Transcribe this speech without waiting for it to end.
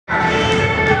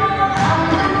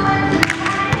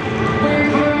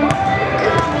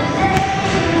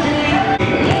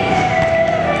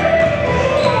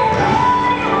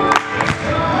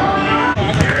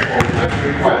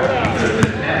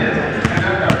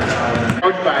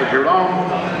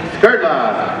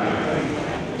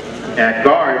At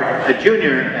guard, a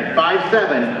junior at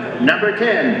 5'7", number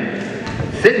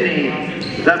 10, Sydney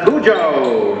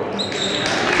Zabujo.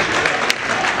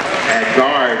 At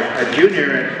guard, a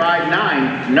junior at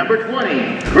 5'9", number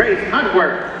 20, Grace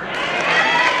Huntworth.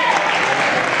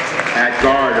 At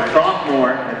guard, a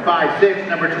sophomore at 5'6",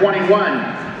 number 21,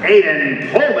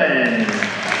 Aiden Pullman.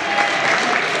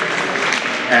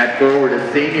 At forward,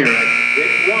 a senior at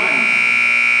 6'1",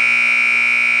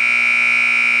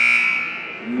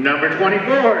 number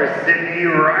 24, Sydney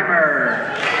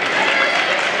Reimer.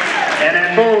 And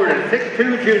at forward, a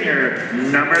 6'2", junior,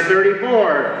 number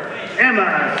 34,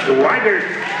 Emma Swigert.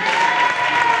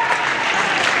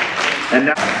 And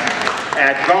now,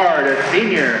 at guard, a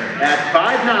senior at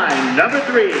 5'9", number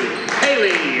 3,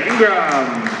 Haley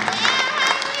Ingram.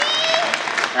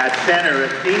 At center, a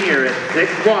senior at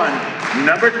 6'1",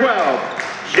 number 12,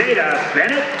 Jada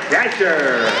Bennett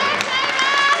Dasher.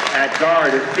 At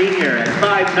guard, a senior at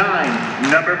 5'9",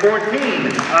 number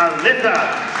 14, Alyssa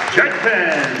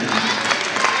Judson.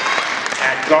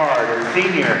 At guard, a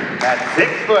senior at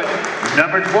 6 foot,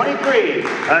 number 23,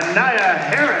 Anaya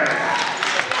Harris.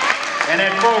 And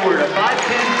at forward, a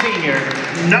 5'10" senior,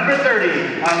 number 30,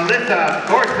 Alyssa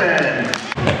Gorson.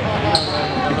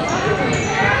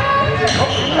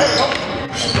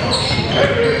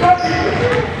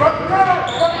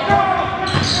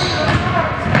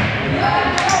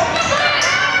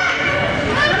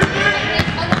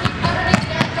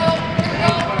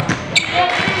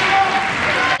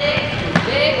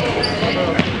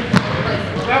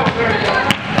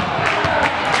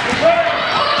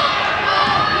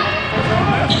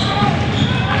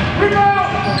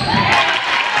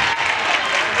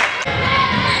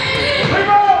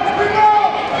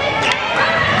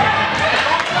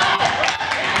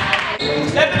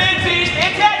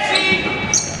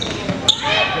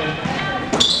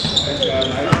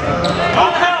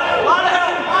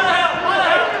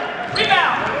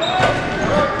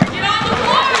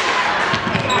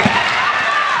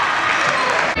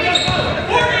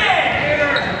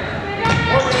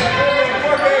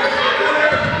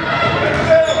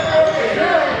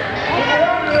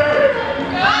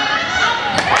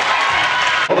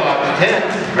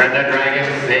 Gretna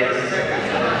Dragons 6.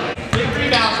 Big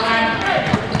rebounds, Ryan.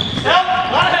 Help!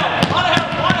 Lot of help! Lot of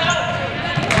help! Lot of help!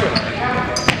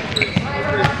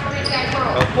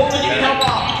 Pullman, you can help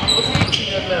off.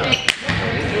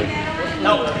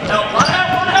 Help! Help! Lot of help!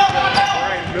 Lot of help! Lot of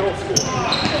help! Middle school.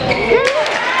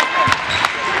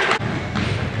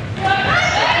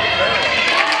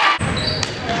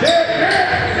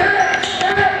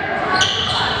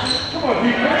 Come on,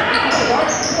 people.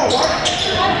 Come on,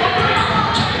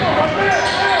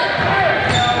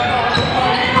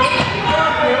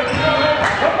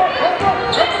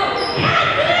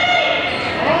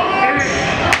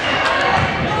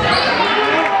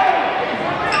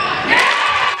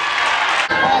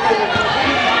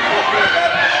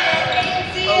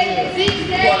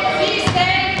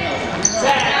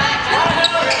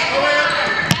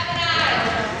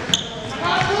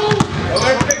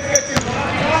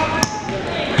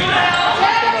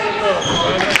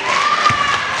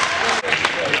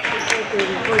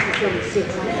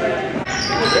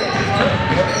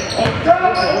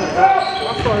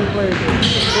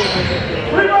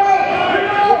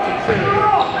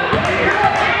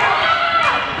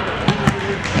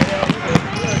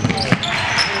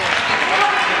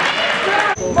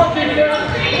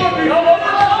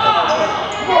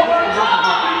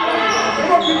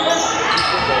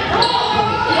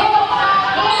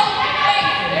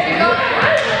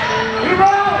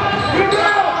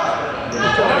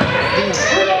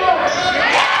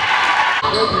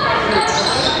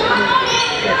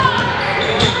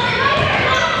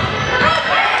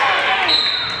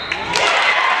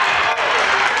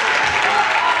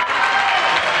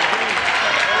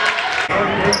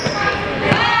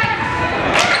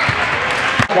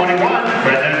 watch.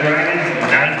 Gretna Dragons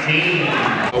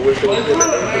 19.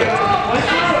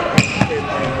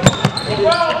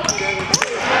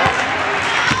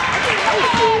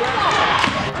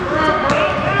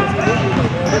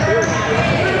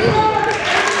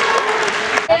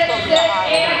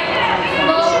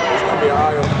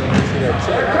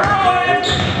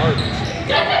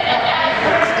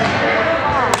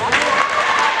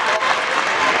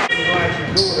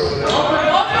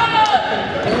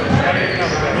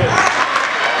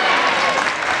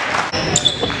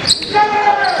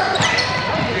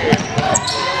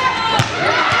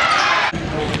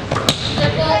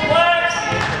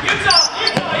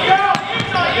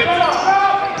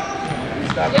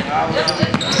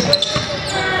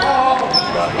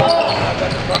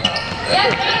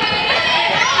 Yes,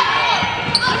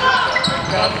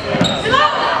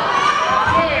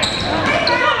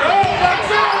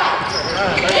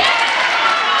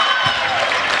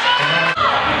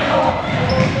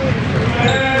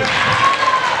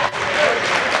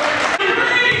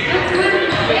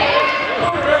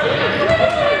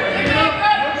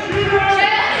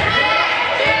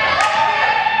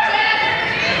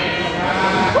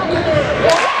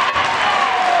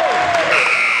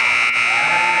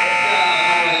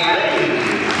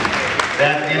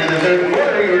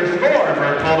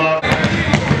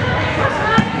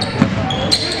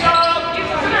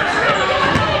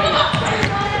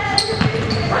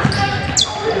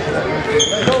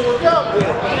 work out.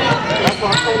 That's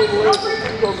why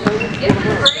I told him to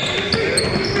leave.